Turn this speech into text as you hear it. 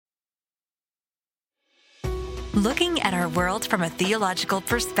Looking at our world from a theological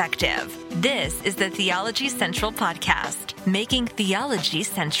perspective. This is the Theology Central Podcast, making theology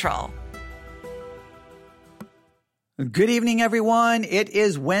central. Good evening, everyone. It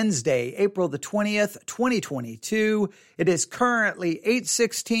is Wednesday, April the 20th, 2022. It is currently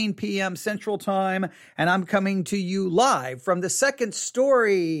 8:16 p.m. Central Time, and I'm coming to you live from the second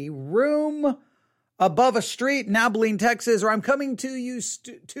story room above a street in Abilene, Texas, or I'm coming to you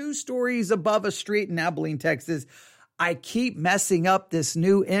 2 stories above a street in Abilene, Texas. I keep messing up this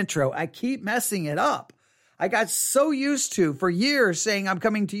new intro. I keep messing it up. I got so used to, for years, saying I'm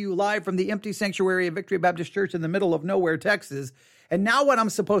coming to you live from the empty sanctuary of Victory Baptist Church in the middle of nowhere, Texas. And now what I'm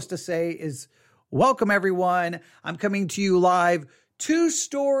supposed to say is, welcome, everyone. I'm coming to you live 2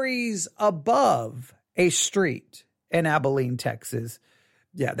 stories above a street in Abilene, Texas.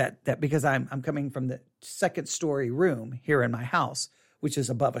 Yeah, that because I'm coming from the second story room here in my house, which is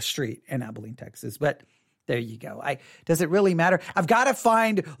above a street in Abilene, Texas. But there you go. Does it really matter? I've got to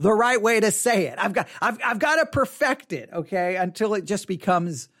find the right way to say it. I've got to perfect it, okay, until it just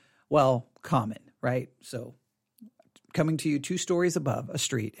becomes, well, common, right? So coming to you 2 stories above a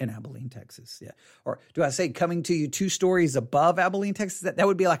street in Abilene, Texas. Yeah. Or do I say coming to you 2 stories above Abilene, Texas? That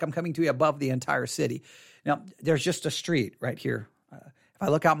would be like I'm coming to you above the entire city. Now, there's just a street right here. If I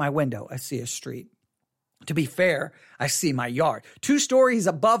look out my window, I see a street. To be fair, I see my yard. 2 stories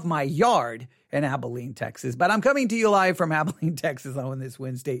above my yard in Abilene, Texas. But I'm coming to you live from Abilene, Texas on this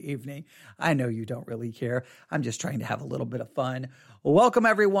Wednesday evening. I know you don't really care. I'm just trying to have a little bit of fun. Welcome,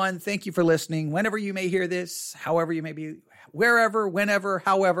 everyone. Thank you for listening. Whenever you may hear this, however you may be, wherever, whenever,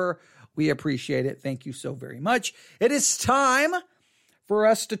 however, we appreciate it. Thank you so very much. It is time for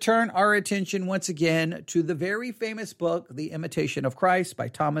us to turn our attention once again to the very famous book, The Imitation of Christ by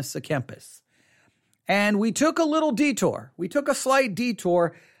Thomas à Kempis. And we took a little detour. We took a slight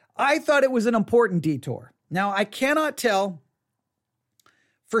detour. I thought it was an important detour. Now, I cannot tell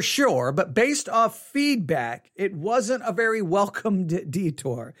for sure, but based off feedback, it wasn't a very welcomed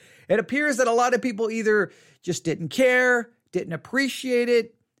detour. It appears that a lot of people either just didn't care, didn't appreciate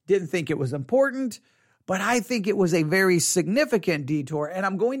it, didn't think it was important, but I think it was a very significant detour, and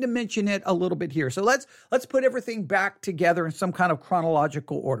I'm going to mention it a little bit here. So let's put everything back together in some kind of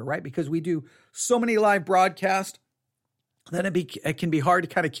chronological order, right? Because we do so many live broadcasts that it can be hard to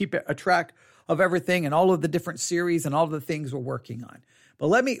kind of keep a track of everything and all of the different series and all of the things we're working on. But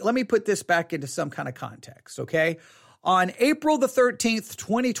let me put this back into some kind of context, okay? On April the 13th,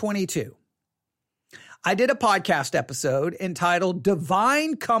 2022, I did a podcast episode entitled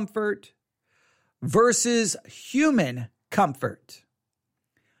Divine Comfort versus human comfort.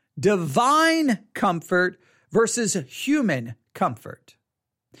 Divine comfort versus human comfort.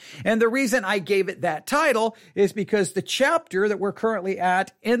 And the reason I gave it that title is because the chapter that we're currently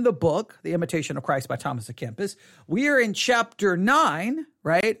at in the book, The Imitation of Christ by Thomas à Kempis, we are in chapter 9,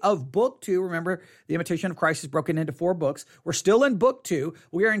 right, of book 2. Remember, The Imitation of Christ is broken into 4 books. We're still in book 2.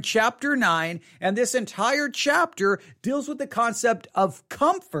 We are in chapter 9, and this entire chapter deals with the concept of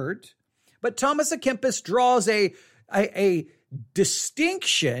comfort. But Thomas à Kempis draws a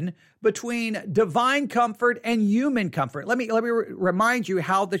distinction between divine comfort and human comfort. Let me remind you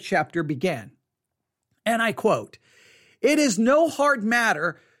how the chapter began. And I quote, "It is no hard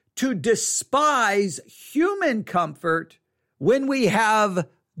matter to despise human comfort when we have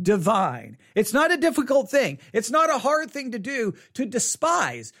divine." It's not a difficult thing. It's not a hard thing to do to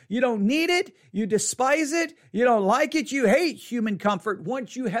despise. You don't need it. You despise it. You don't like it. You hate human comfort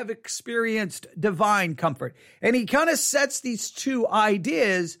once you have experienced divine comfort. And he kind of sets these 2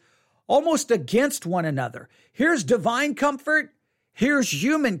 ideas almost against one another. Here's divine comfort. Here's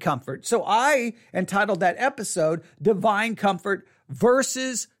human comfort. So I entitled that episode, Divine Comfort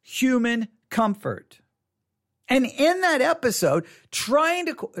versus Human Comfort. And in that episode,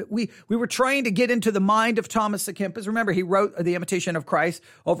 we were trying to get into the mind of Thomas à Kempis. Remember, he wrote The Imitation of Christ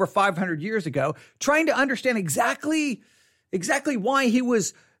over 500 years ago, trying to understand exactly why he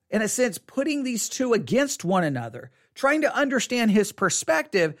was, in a sense, putting these 2 against one another, trying to understand his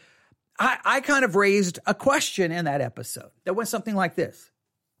perspective. I kind of raised a question in that episode that went something like this.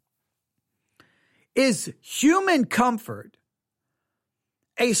 Is human comfort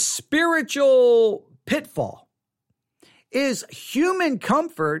a spiritual pitfall? Is human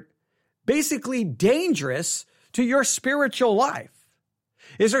comfort basically dangerous to your spiritual life?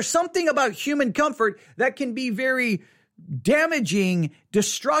 Is there something about human comfort that can be very damaging,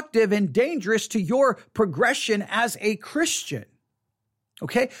 destructive, and dangerous to your progression as a Christian?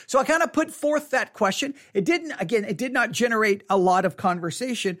 Okay, so I kind of put forth that question. It did not generate a lot of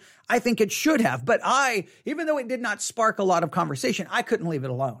conversation. I think it should have, but even though it did not spark a lot of conversation, I couldn't leave it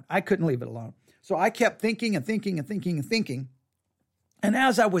alone. So I kept thinking and thinking and thinking and thinking. And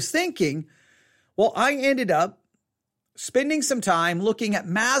as I was thinking, well, I ended up spending some time looking at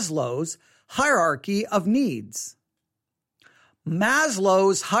Maslow's hierarchy of needs.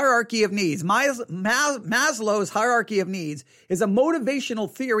 Maslow's hierarchy of needs. Maslow's hierarchy of needs is a motivational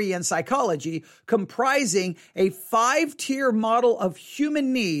theory in psychology comprising a 5-tier model of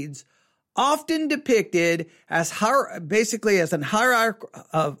human needs, often depicted as basically as a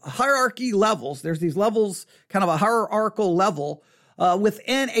hierarchy levels. There's these levels, kind of a hierarchical level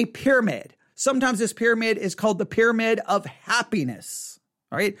within a pyramid. Sometimes this pyramid is called the pyramid of happiness.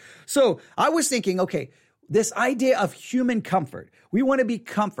 All right. So I was thinking, okay, this idea of human comfort. We want to be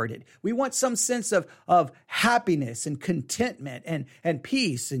comforted. We want some sense of happiness and contentment and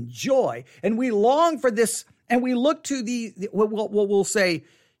peace and joy. And we long for this. And we look to we'll say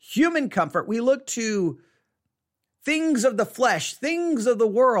human comfort. We look to things of the flesh, things of the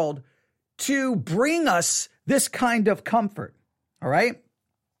world to bring us this kind of comfort. All right.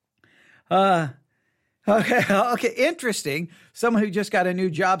 Okay. Interesting. Someone who just got a new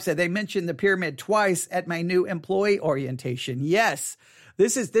job said they mentioned the pyramid twice at my new employee orientation. Yes,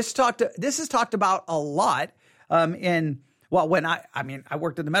 this is talked about a lot. When I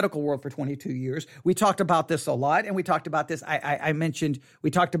worked in the medical world for 22 years, we talked about this a lot, and we talked about this.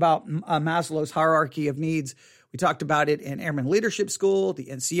 We talked about Maslow's hierarchy of needs. We talked about it in Airman Leadership School, the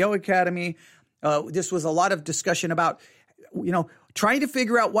NCO Academy. This was a lot of discussion about, trying to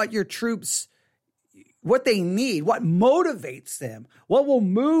figure out what your troops, what they need, what motivates them, what will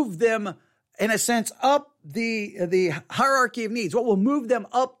move them, in a sense, up the hierarchy of needs, what will move them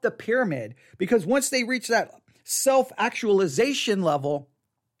up the pyramid. Because once they reach that self-actualization level,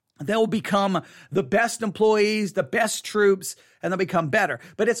 they'll become the best employees, the best troops, and they'll become better.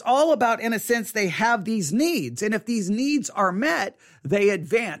 But it's all about, in a sense, they have these needs. And if these needs are met, they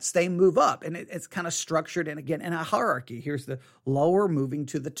advance, they move up. And it's kind of structured, and again, in a hierarchy. Here's the lower moving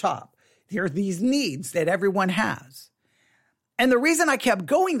to the top. Here are these needs that everyone has. And the reason I kept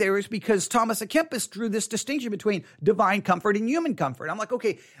going there is because Thomas à Kempis drew this distinction between divine comfort and human comfort. I'm like,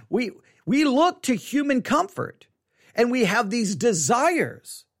 okay, we look to human comfort, and we have these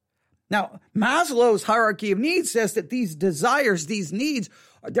desires. Now, Maslow's hierarchy of needs says that these desires, these needs,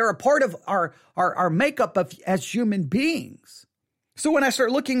 they're a part of our makeup as human beings. So when I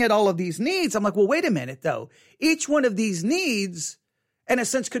start looking at all of these needs, I'm like, well, wait a minute, though. Each one of these needs, in a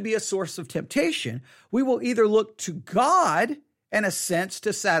sense, could be a source of temptation. We will either look to God, in a sense,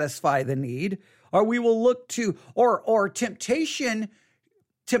 to satisfy the need, or we will look to, or temptation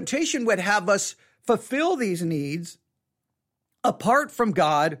would have us fulfill these needs apart from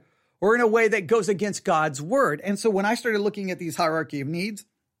God, or in a way that goes against God's word. And so when I started looking at these hierarchy of needs,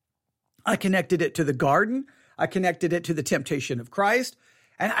 I connected it to the garden. I connected it to the temptation of Christ.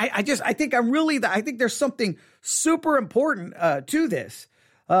 And I think there's something super important to this.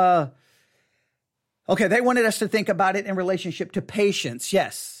 Okay, they wanted us to think about it in relationship to patience.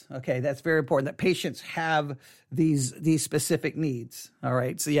 Yes. Okay, that's very important, that patients have these specific needs. All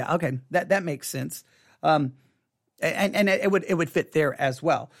right. So yeah, okay, that makes sense. And it would fit there as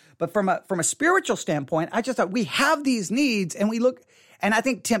well. But from a spiritual standpoint, I just thought we have these needs, and we look, and I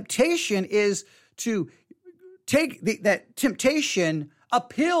think temptation is to take that temptation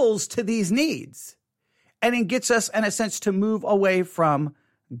appeals to these needs, and it gets us, in a sense, to move away from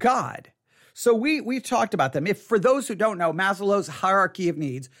God. So we've talked about them. If for those who don't know, Maslow's hierarchy of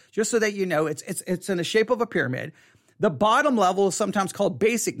needs, just so that you know, it's in the shape of a pyramid. The bottom level is sometimes called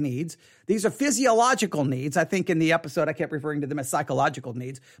basic needs. These are physiological needs. I think in the episode, I kept referring to them as psychological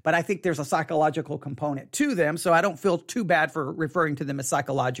needs, but I think there's a psychological component to them, so I don't feel too bad for referring to them as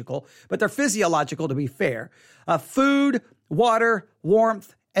psychological, but they're physiological, to be fair. Food, water,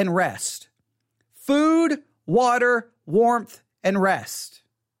 warmth, and rest. Food, water, warmth, and rest.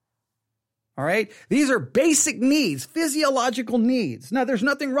 All right. These are basic needs, physiological needs. Now, there's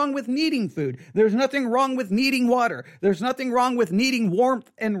nothing wrong with needing food. There's nothing wrong with needing water. There's nothing wrong with needing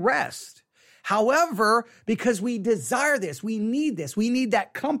warmth and rest. However, because we desire this, we need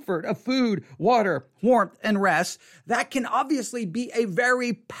that comfort of food, water, warmth, and rest, that can obviously be a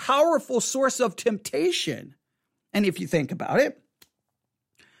very powerful source of temptation. And if you think about it,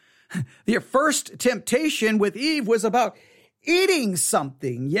 the first temptation with Eve was about eating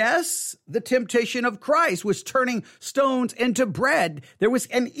something. Yes, the temptation of Christ was turning stones into bread. There was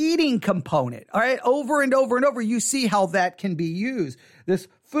an eating component. All right, over and over and over, you see how that can be used. This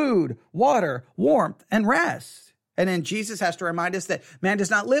food, water, warmth, and rest. And then Jesus has to remind us that man does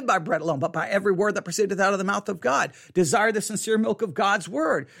not live by bread alone, but by every word that proceedeth out of the mouth of God. Desire the sincere milk of God's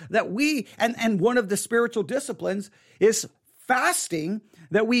word. That we, and one of the spiritual disciplines is fasting,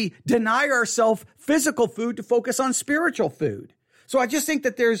 that we deny ourselves physical food to focus on spiritual food. So I just think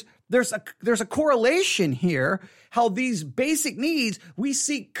that there's a correlation here, how these basic needs, we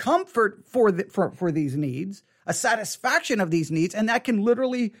seek comfort for these needs, a satisfaction of these needs, and that can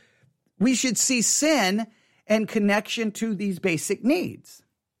literally, we should see sin and connection to these basic needs.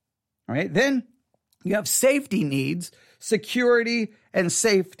 All right, then you have safety needs, security and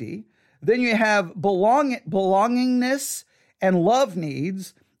safety. Then you have belongingness and love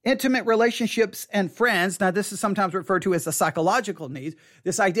needs, intimate relationships and friends. Now, this is sometimes referred to as the psychological needs,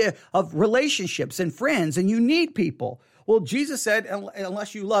 this idea of relationships and friends, and you need people. Well, Jesus said,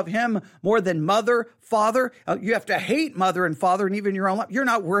 unless you love him more than mother, father, you have to hate mother and father and even your own life. You're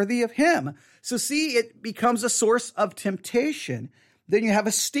not worthy of him. So see, it becomes a source of temptation. Then you have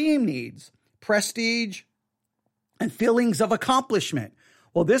esteem needs, prestige, and feelings of accomplishment.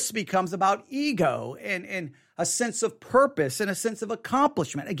 Well, this becomes about ego and a sense of purpose and a sense of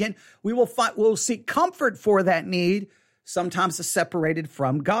accomplishment. Again, we'll seek comfort for that need. Sometimes it's separated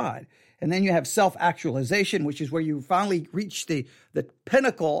from God. And then you have self-actualization, which is where you finally reach the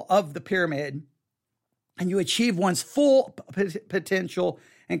pinnacle of the pyramid and you achieve one's full potential,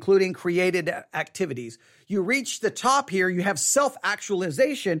 including created activities. You reach the top here, you have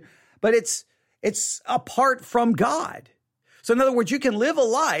self-actualization, but it's apart from God. So in other words, you can live a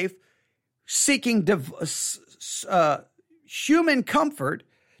life seeking human comfort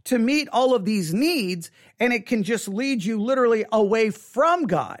to meet all of these needs, and it can just lead you literally away from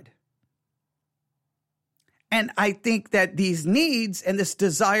God. And I think that these needs and this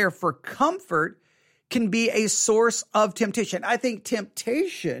desire for comfort can be a source of temptation. I think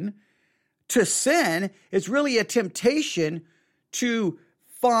temptation to sin is really a temptation to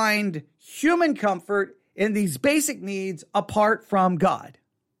find human comfort in these basic needs apart from God.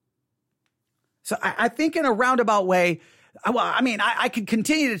 So I think in a roundabout way, I could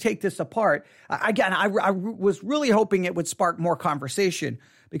continue to take this apart. Again, I was really hoping it would spark more conversation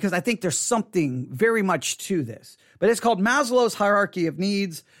because I think there's something very much to this. But it's called Maslow's Hierarchy of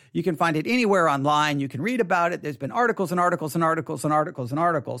Needs. You can find it anywhere online. You can read about it. There's been articles and articles and articles and articles and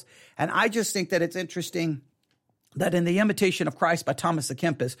articles. And I just think that it's interesting that in The Imitation of Christ by Thomas à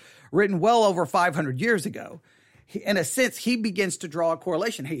Kempis, written well over 500 years ago, in a sense, he begins to draw a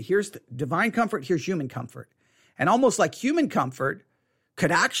correlation. Hey, here's divine comfort, here's human comfort. And almost like human comfort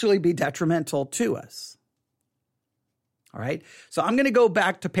could actually be detrimental to us. All right, so I'm going to go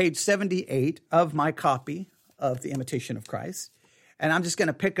back to page 78 of my copy of The Imitation of Christ, and I'm just going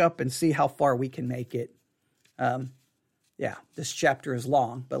to pick up and see how far we can make it. This chapter is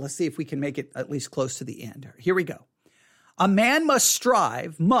long, but let's see if we can make it at least close to the end. Here we go. A man must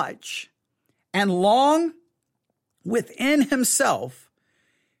strive much and long within himself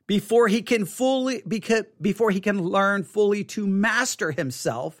before he can learn fully to master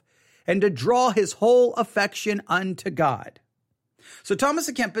himself and to draw his whole affection unto God. So Thomas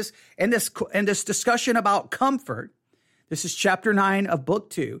à Kempis, in this discussion about comfort, this is chapter 9 of book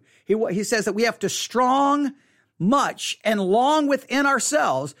 2. He says that we have to strong much and long within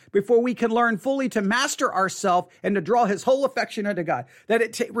ourselves before we can learn fully to master ourselves and to draw his whole affection unto God. That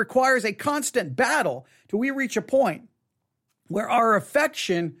it requires a constant battle till we reach a point where our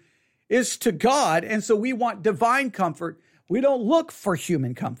affection is to God, and so we want divine comfort. We don't look for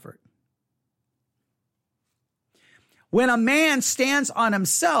human comfort. When a man stands on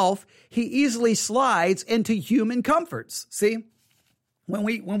himself, he easily slides into human comforts. See, when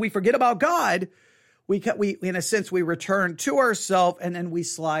we forget about God, we in a sense, we return to ourselves and then we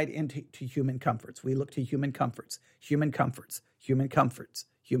slide into human comforts. We look to human comforts, human comforts, human comforts,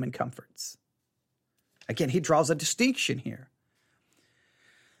 human comforts. Again, he draws a distinction here.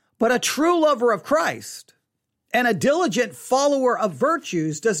 But a true lover of Christ and a diligent follower of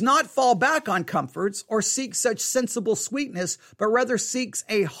virtues does not fall back on comforts or seek such sensible sweetness, but rather seeks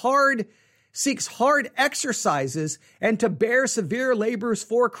hard exercises and to bear severe labors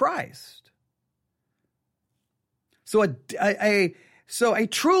for Christ. So a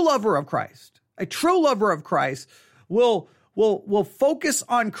true lover of Christ, will focus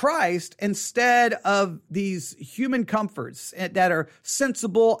on Christ instead of these human comforts that are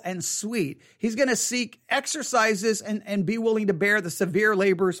sensible and sweet. He's going to seek exercises and be willing to bear the severe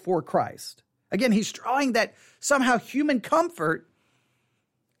labors for Christ. Again, he's drawing that somehow human comfort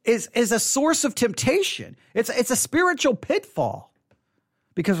is a source of temptation. It's a spiritual pitfall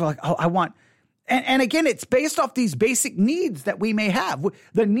because we're like, oh, I want. And again, it's based off these basic needs that we may have.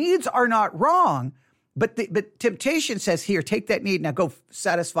 The needs are not wrong, but temptation says, here, take that need, now go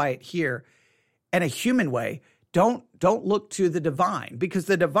satisfy it here in a human way. Don't look to the divine, because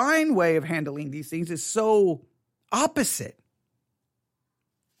the divine way of handling these things is so opposite.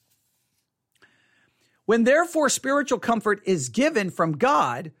 When therefore spiritual comfort is given from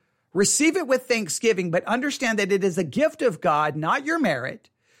God, receive it with thanksgiving, but understand that it is a gift of God, not your merit.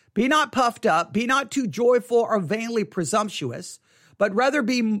 Be not puffed up, be not too joyful or vainly presumptuous, but rather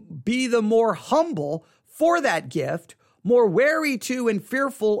be the more humble for that gift, more wary too and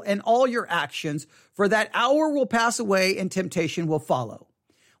fearful in all your actions, for that hour will pass away and temptation will follow.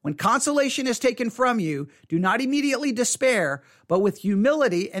 When consolation is taken from you, do not immediately despair, but with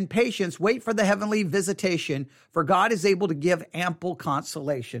humility and patience wait for the heavenly visitation, for God is able to give ample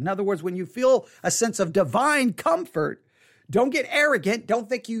consolation. In other words, when you feel a sense of divine comfort, don't get arrogant, don't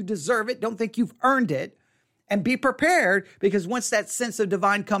think you deserve it, don't think you've earned it, and be prepared, because once that sense of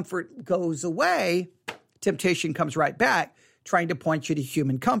divine comfort goes away, temptation comes right back, trying to point you to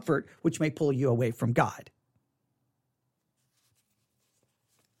human comfort, which may pull you away from God.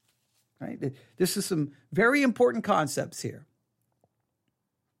 Right? This is some very important concepts here.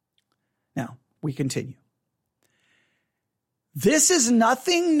 Now, we continue. This is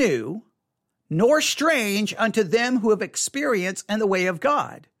nothing new, nor strange unto them who have experience in the way of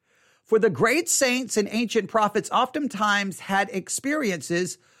God. For the great saints and ancient prophets oftentimes had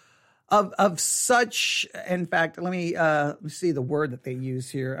experiences of such. In fact, let me see the word that they use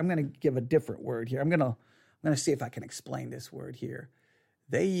here. I'm going to give a different word here. I'm going to see if I can explain this word here.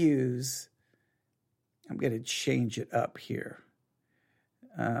 They use, I'm going to change it up here.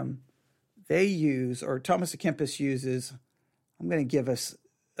 They use, or Thomas à Kempis uses, I'm going to give us,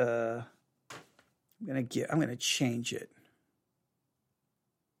 I'm going to change it.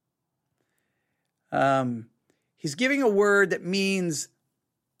 He's giving a word that means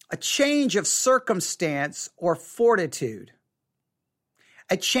a change of circumstance or fortitude.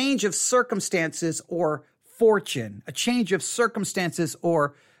 A change of circumstances or fortune, a change of circumstances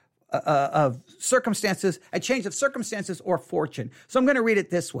or a change of circumstances or fortune. So I'm going to read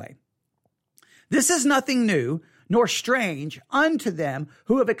it this way. This is nothing new, nor strange unto them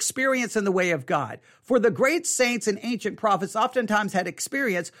who have experience in the way of God. For the great saints and ancient prophets oftentimes had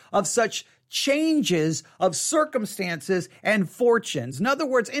experience of such changes of circumstances and fortunes. In other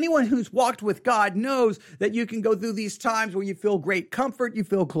words, anyone who's walked with God knows that you can go through these times where you feel great comfort, you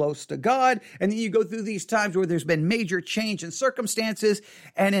feel close to God, and then you go through these times where there's been major change in circumstances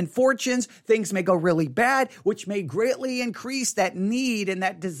and in fortunes. Things may go really bad, which may greatly increase that need and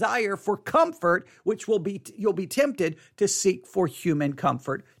that desire for comfort, which you'll be tempted to seek for human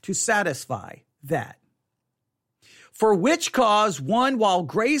comfort to satisfy that. For which cause one, while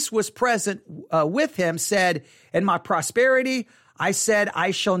grace was present with him, said, in my prosperity, I said,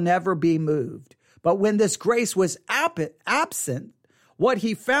 I shall never be moved. But when this grace was absent, what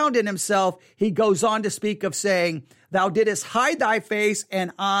he found in himself, he goes on to speak of saying, thou didst hide thy face,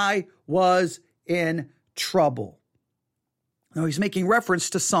 and I was in trouble. Now he's making reference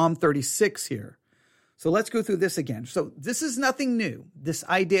to Psalm 36 here. So let's go through this again. So this is nothing new. This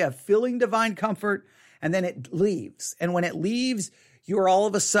idea of feeling divine comfort, and then it leaves. And when it leaves, you're all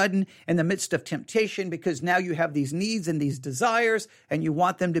of a sudden in the midst of temptation, because now you have these needs and these desires and you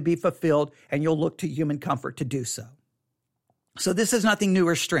want them to be fulfilled, and you'll look to human comfort to do so. So this is nothing new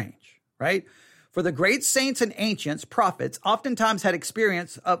or strange, right? For the great saints and ancients, prophets, oftentimes had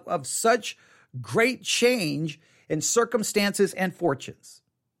experience of such great change in circumstances and fortunes,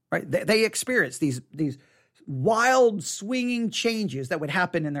 right? They experienced these wild swinging changes that would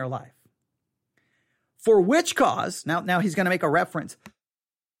happen in their life. For which cause, now he's going to make a reference.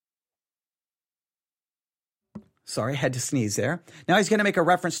 Sorry, I had to sneeze there. Now he's going to make a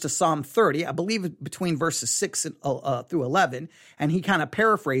reference to Psalm 30, I believe between verses 6 through 11, and he kind of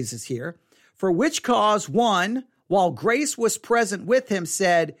paraphrases here. For which cause one, while grace was present with him,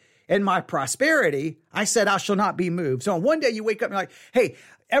 said, in my prosperity, I said, I shall not be moved. So one day you wake up and you're like, hey,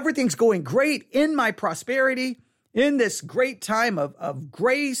 everything's going great in my prosperity, in this great time of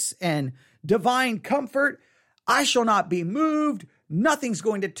grace and divine comfort. I shall not be moved. Nothing's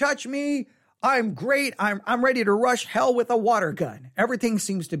going to touch me. I'm great. I'm ready to rush hell with a water gun. Everything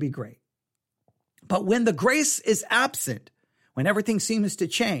seems to be great. But when the grace is absent, when everything seems to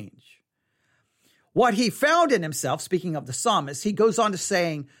change, what he found in himself, speaking of the psalmist, he goes on to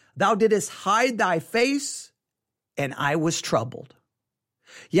saying, thou didst hide thy face, and I was troubled.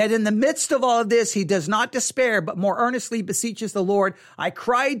 Yet in the midst of all of this, he does not despair, but more earnestly beseeches the Lord. I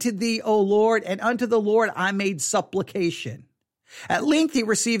cried to thee, O Lord, and unto the Lord I made supplication. At length he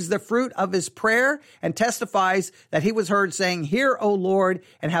receives the fruit of his prayer and testifies that he was heard saying, hear, O Lord,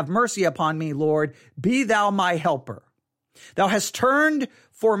 and have mercy upon me, Lord. Be thou my helper. Thou hast turned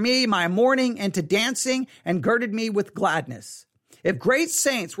for me my mourning into dancing and girded me with gladness. If great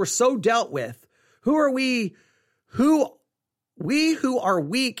saints were so dealt with, who We who are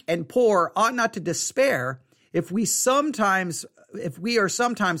weak and poor ought not to despair if we are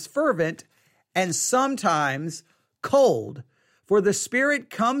sometimes fervent and sometimes cold. For the Spirit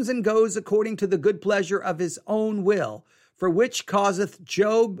comes and goes according to the good pleasure of his own will, for which caused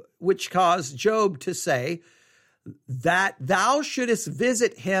Job to say, that thou shouldest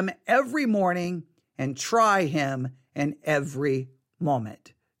visit him every morning and try him in every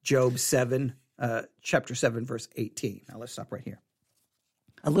moment. Job 7, chapter 7, verse 18. Now let's stop right here.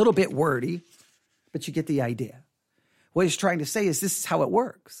 A little bit wordy, but you get the idea. What he's trying to say is this is how it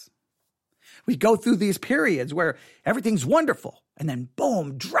works. We go through these periods where everything's wonderful, and then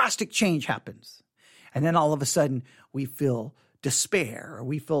boom, drastic change happens. And then all of a sudden we feel despair, or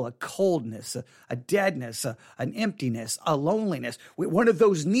we feel a coldness, a deadness, an emptiness, a loneliness. One of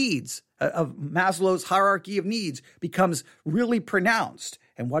those needs of Maslow's hierarchy of needs becomes really pronounced.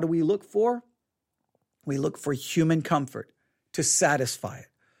 And what do we look for? We look for human comfort to satisfy it,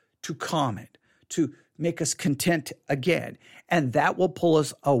 to calm it, to make us content again. And that will pull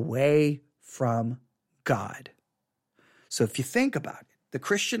us away from God. So if you think about it, the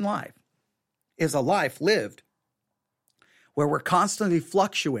Christian life is a life lived where we're constantly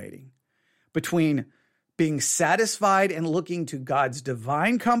fluctuating between being satisfied and looking to God's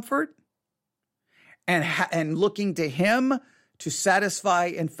divine comfort and looking to him to satisfy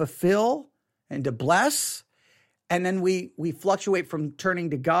and fulfill and to bless. And then we fluctuate from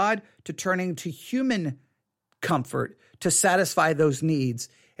turning to God to turning to human comfort to satisfy those needs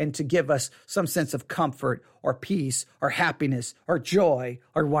and to give us some sense of comfort or peace or happiness or joy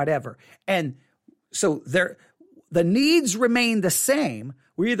or whatever. And so the needs remain the same.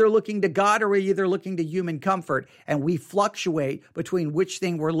 We're either looking to God or we're either looking to human comfort, and we fluctuate between which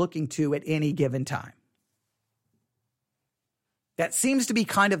thing we're looking to at any given time. That seems to be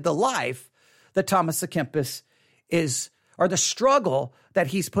kind of the life that Thomas à Kempis is, or the struggle that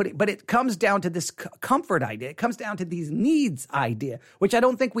he's putting, but it comes down to this comfort idea. It comes down to these needs idea, which I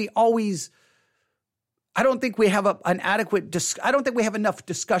don't think we have I don't think we have enough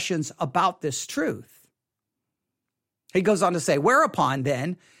discussions about this truth. He goes on to say, whereupon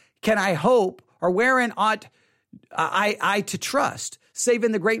then can I hope, or wherein ought I to trust, save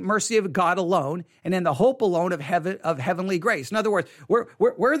in the great mercy of God alone, and in the hope alone of heavenly grace. In other words,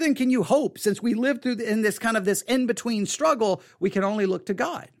 where then can you hope? Since we live through in this kind of this in-between struggle, we can only look to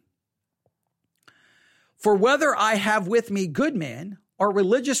God. For whether I have with me good men, or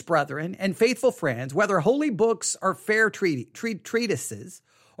religious brethren, and faithful friends, whether holy books or fair treatises,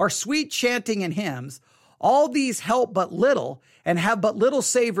 or sweet chanting and hymns, all these help but little and have but little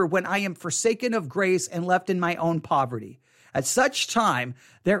savor when I am forsaken of grace and left in my own poverty. At such time,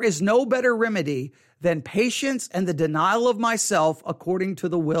 there is no better remedy than patience and the denial of myself according to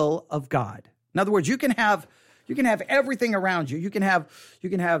the will of God. In other words, you can have everything around you. You can have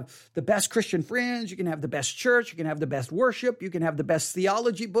the best Christian friends. You can have the best church. You can have the best worship. You can have the best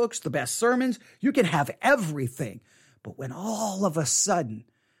theology books, the best sermons. You can have everything. But when all of a sudden,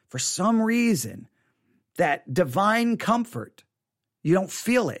 for some reason, that divine comfort, you don't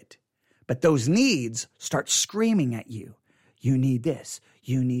feel it, but those needs start screaming at you. You need this.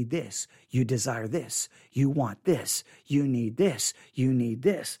 You need this. You desire this. You want this. You need this. You need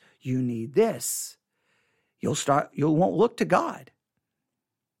this. You need this. You won't look to God.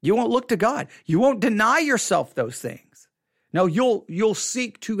 You won't look to God. You won't deny yourself those things. No, you'll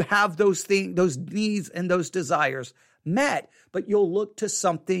seek to have those needs and those desires met, but you'll look to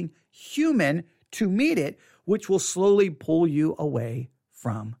something human to meet it, which will slowly pull you away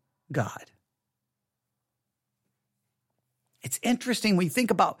from God. It's interesting when you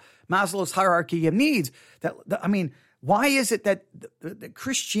think about Maslow's hierarchy of needs. Why is it that the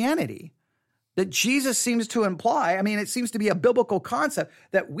Christianity that Jesus seems to imply, it seems to be a biblical concept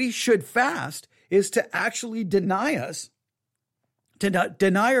that we should fast is to actually deny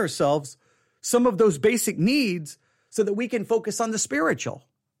ourselves some of those basic needs so that we can focus on the spiritual.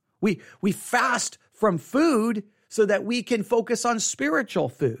 We fast from food so that we can focus on spiritual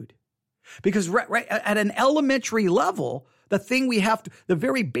food. Because right at an elementary level, the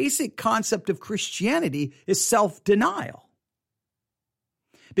very basic concept of Christianity is self-denial.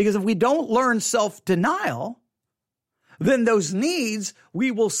 Because if we don't learn self-denial, then those needs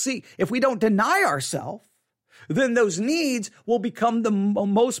we will see. If we don't deny ourselves, then those needs will become the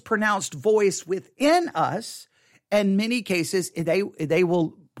most pronounced voice within us. And in many cases, they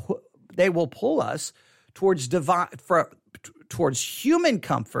will pull us towards human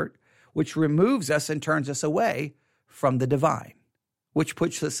comfort, which removes us and turns us away from the divine, which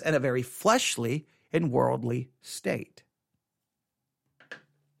puts us in a very fleshly and worldly state.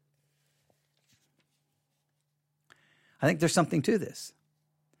 I think there's something to this.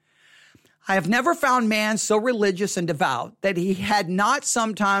 I have never found man so religious and devout that he had not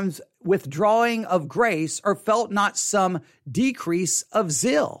sometimes withdrawing of grace or felt not some decrease of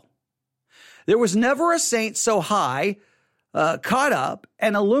zeal. There was never a saint so high, caught up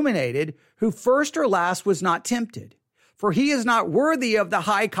and illuminated, who first or last was not tempted. For he is not worthy of the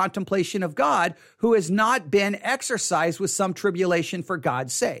high contemplation of God, who has not been exercised with some tribulation for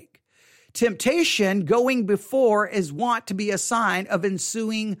God's sake. Temptation going before is wont to be a sign of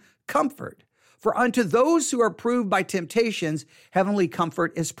ensuing comfort. For unto those who are proved by temptations, heavenly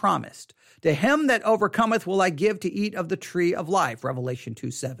comfort is promised. To him that overcometh will I give to eat of the tree of life, Revelation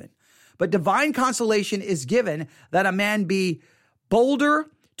 2:7. But divine consolation is given that a man be bolder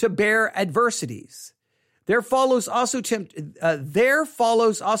to bear adversities. There follows also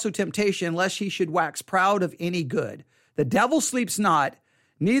temptation, lest he should wax proud of any good. The devil sleeps not,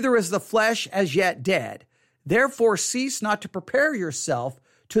 neither is the flesh as yet dead. Therefore cease not to prepare yourself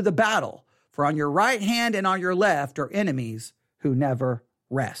to the battle, for on your right hand and on your left are enemies who never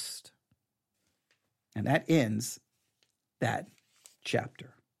rest. And that ends that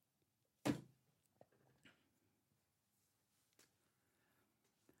chapter.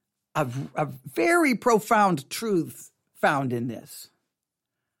 A very profound truth found in this.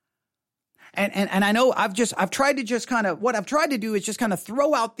 And I know I've tried to just kind of, what I've tried to do is just kind of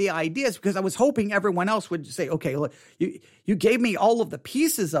throw out the ideas, because I was hoping everyone else would say, okay, look, you gave me all of the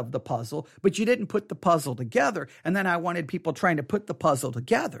pieces of the puzzle, but you didn't put the puzzle together. And then I wanted people trying to put the puzzle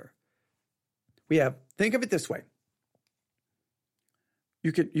together. Think of it this way.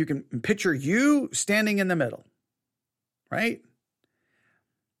 You can picture you standing in the middle, right?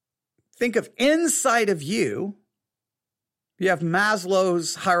 Think of inside of you, you have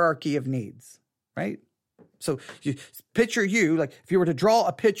Maslow's hierarchy of needs, right? So you picture you, like if you were to draw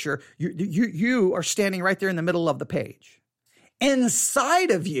a picture, you are standing right there in the middle of the page. Inside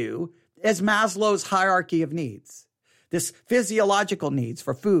of you is Maslow's hierarchy of needs. This physiological needs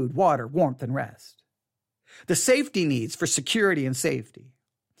for food, water, warmth, and rest. The safety needs for security and safety.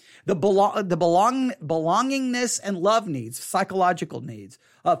 The belongingness and love needs, psychological needs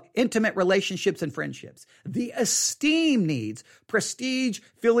of intimate relationships and friendships. The esteem needs, prestige,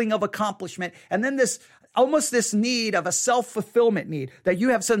 feeling of accomplishment. And then this need of a self-fulfillment need, that you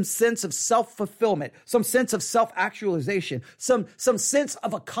have some sense of self-fulfillment, some sense of self-actualization, some sense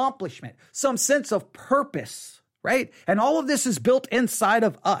of accomplishment, some sense of purpose, right? And all of this is built inside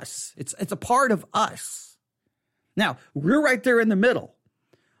of us. It's a part of us. Now, we're right there in the middle.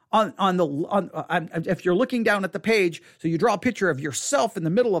 If you're looking down at the page, so you draw a picture of yourself in the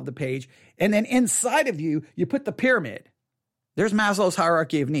middle of the page, and then inside of you, you put the pyramid. There's Maslow's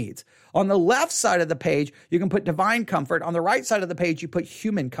hierarchy of needs. On the left side of the page, you can put divine comfort. On the right side of the page, you put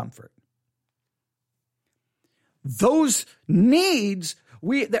human comfort. Those needs,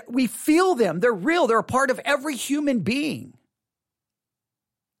 we feel them. They're real. They're a part of every human being.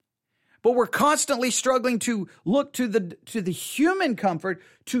 But we're constantly struggling to look to the human comfort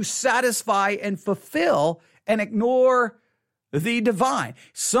to satisfy and fulfill, and ignore the divine.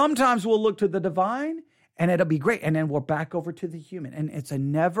 Sometimes we'll look to the divine and it'll be great, and then we're back over to the human, and it's a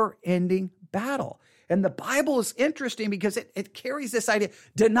never-ending battle. And the Bible is interesting because it carries this idea: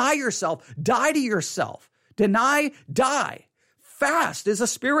 deny yourself, die to yourself, deny, die. Fast is a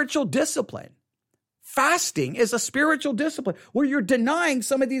spiritual discipline. Fasting is a spiritual discipline where you're denying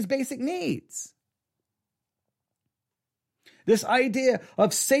some of these basic needs. This idea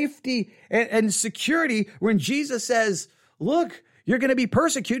of safety and security, when Jesus says, look, you're going to be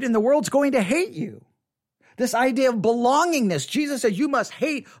persecuted and the world's going to hate you. This idea of belongingness. Jesus said you must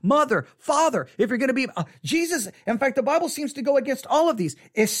hate mother, father, if you're going to be Jesus. In fact, the Bible seems to go against all of these.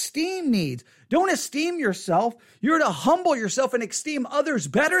 Esteem needs. Don't esteem yourself. You're to humble yourself and esteem others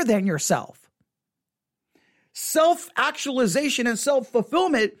better than yourself. Self-actualization and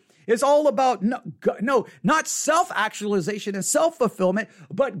self-fulfillment is all about, not self-actualization and self-fulfillment,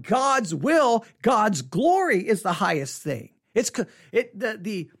 but God's will, God's glory is the highest thing.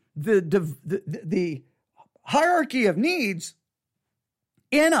 The hierarchy of needs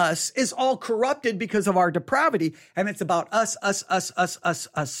in us is all corrupted because of our depravity, and it's about us.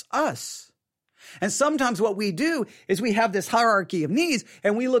 And sometimes what we do is we have this hierarchy of needs,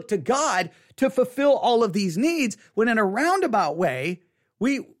 and we look to God to fulfill all of these needs, when in a roundabout way,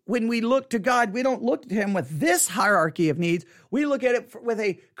 when we look to God, we don't look to him with this hierarchy of needs. We look at it with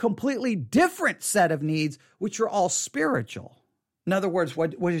a completely different set of needs, which are all spiritual. In other words,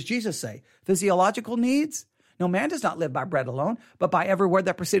 what does Jesus say? Physiological needs? No, man does not live by bread alone, but by every word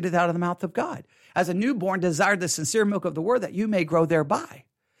that proceedeth out of the mouth of God. As a newborn, desire the sincere milk of the word, that you may grow thereby.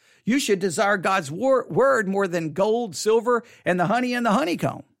 You should desire God's word more than gold, silver, and the honey and the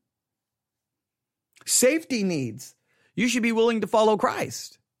honeycomb. Safety needs. You should be willing to follow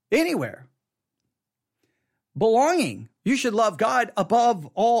Christ anywhere. Belonging. You should love God above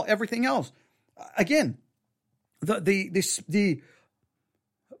everything else. Again, can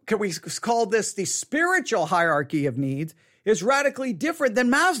we call this the spiritual hierarchy of needs is radically different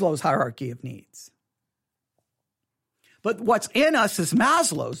than Maslow's hierarchy of needs. But what's in us is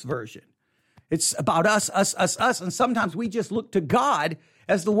Maslow's version. It's about us. And sometimes we just look to God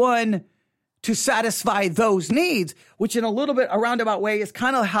as the one to satisfy those needs, which in a little bit a roundabout way is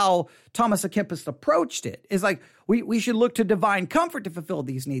kind of how Thomas à Kempis approached it. It's like we should look to divine comfort to fulfill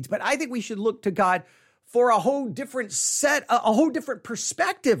these needs. But I think we should look to God for a whole different a whole different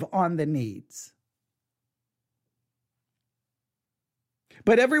perspective on the needs.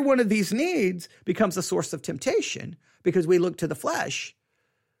 But every one of these needs becomes a source of temptation because we look to the flesh.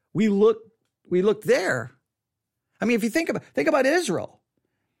 We look there. I mean, if you think about Israel,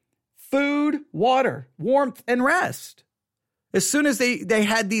 food, water, warmth, and rest. As soon as they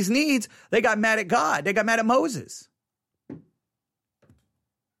had these needs, they got mad at God. They got mad at Moses.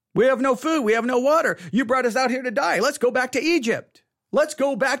 We have no food. We have no water. You brought us out here to die. Let's go back to Egypt. Let's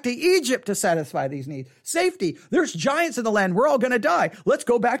go back to Egypt to satisfy these needs. Safety. There's giants in the land. We're all going to die. Let's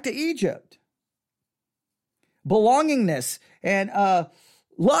go back to Egypt. Belongingness and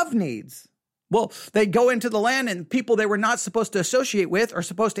love needs. Well, they go into the land and people they were not supposed to associate with are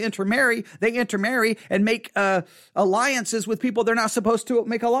supposed to intermarry. They intermarry and make alliances with people they're not supposed to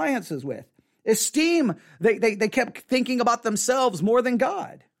make alliances with. Esteem. They kept thinking about themselves more than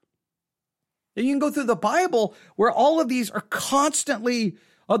God. And you can go through the Bible where all of these are constantly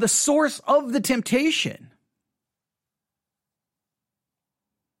the source of the temptation.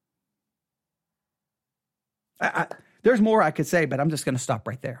 There's more I could say, but I'm just going to stop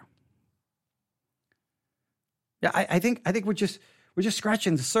right there. Yeah, I think we're just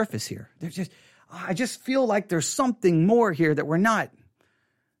scratching the surface here. I just feel like there's something more here that we're not.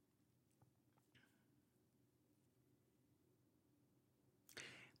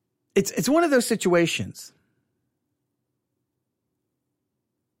 It's one of those situations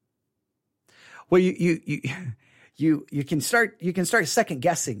where you can start second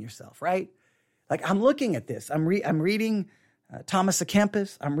guessing yourself, right? Like I'm looking at this, I'm reading Thomas à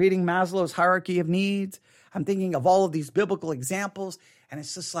Kempis, I'm reading Maslow's hierarchy of needs, I'm thinking of all of these biblical examples, and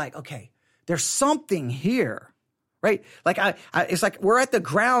it's just like, okay, there's something here, right? Like it's like we're at the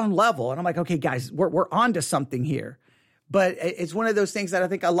ground level, and I'm like, okay, guys, we're onto something here. But it's one of those things that I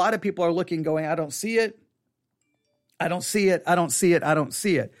think a lot of people are looking, going, I don't see it. I don't see it. I don't see it. I don't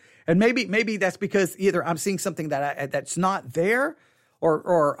see it. And maybe that's because either I'm seeing something that's not there,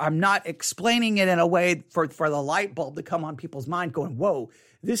 or I'm not explaining it in a way for the light bulb to come on people's mind, going, whoa,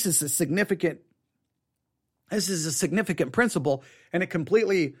 this is a significant principle, and it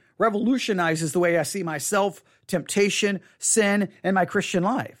completely revolutionizes the way I see myself, temptation, sin, and my Christian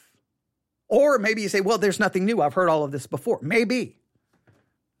life. Or maybe you say, well, there's nothing new. I've heard all of this before. Maybe.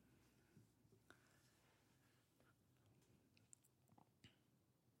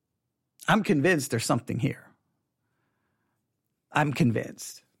 I'm convinced there's something here. I'm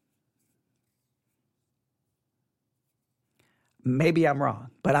convinced. Maybe I'm wrong,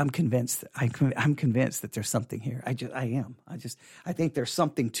 but I'm convinced. I'm convinced that there's something here. I am. I think there's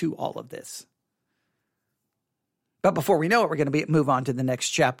something to all of this. But before we know it, we're going to move on to the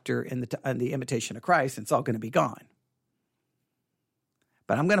next chapter in the Imitation of Christ, and it's all going to be gone.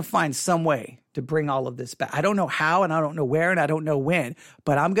 But I'm going to find some way to bring all of this back. I don't know how, and I don't know where, and I don't know when,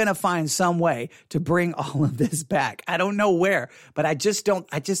 but I'm going to find some way to bring all of this back. I don't know where, but I just don't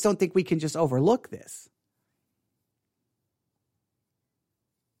think we can just overlook this.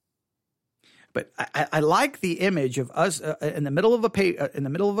 But I like the image of us in the middle of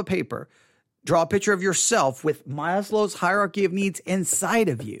a paper. Draw a picture of yourself with Maslow's hierarchy of needs inside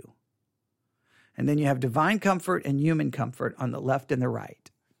of you. And then you have divine comfort and human comfort on the left and the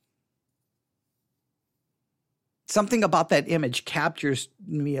right. Something about that image captures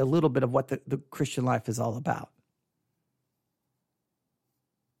me a little bit of what the Christian life is all about.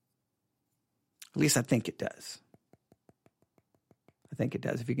 At least I think it does. I think it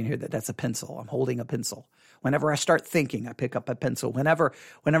does. If you can hear that, that's a pencil. I'm holding a pencil. Whenever I start thinking, I pick up a pencil. Whenever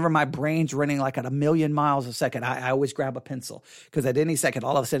my brain's running like at 1,000,000 miles a second, I always grab a pencil, because at any second,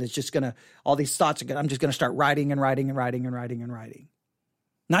 all of a sudden, it's just all these thoughts I'm just gonna start writing and writing and writing and writing and writing.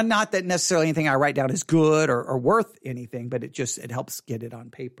 Not that necessarily anything I write down is good or worth anything, but it helps get it on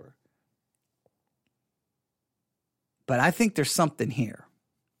paper. But I think there's something here.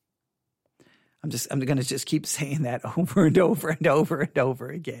 I'm going to just keep saying that over and over and over and over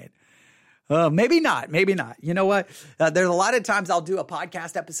again. Maybe not. Maybe not. You know what? There's a lot of times I'll do a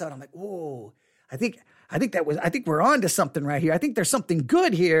podcast episode. I'm like, whoa, I think we're on to something right here. I think there's something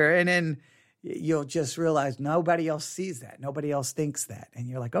good here. And then you'll just realize nobody else sees that. Nobody else thinks that. And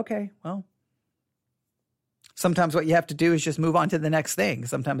you're like, okay, well, sometimes what you have to do is just move on to the next thing.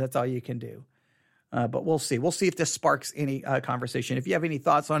 Sometimes that's all you can do. But we'll see. We'll see if this sparks any conversation. If you have any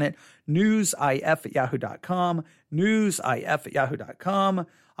thoughts on it, newsif@yahoo.com, newsif@yahoo.com.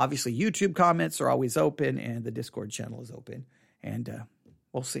 Obviously, YouTube comments are always open, and the Discord channel is open. And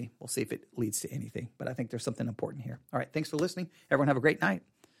we'll see. We'll see if it leads to anything. But I think there's something important here. All right. Thanks for listening. Everyone have a great night.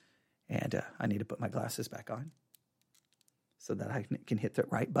 And I need to put my glasses back on so that I can hit the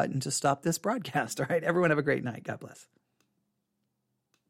right button to stop this broadcast. All right. Everyone have a great night. God bless.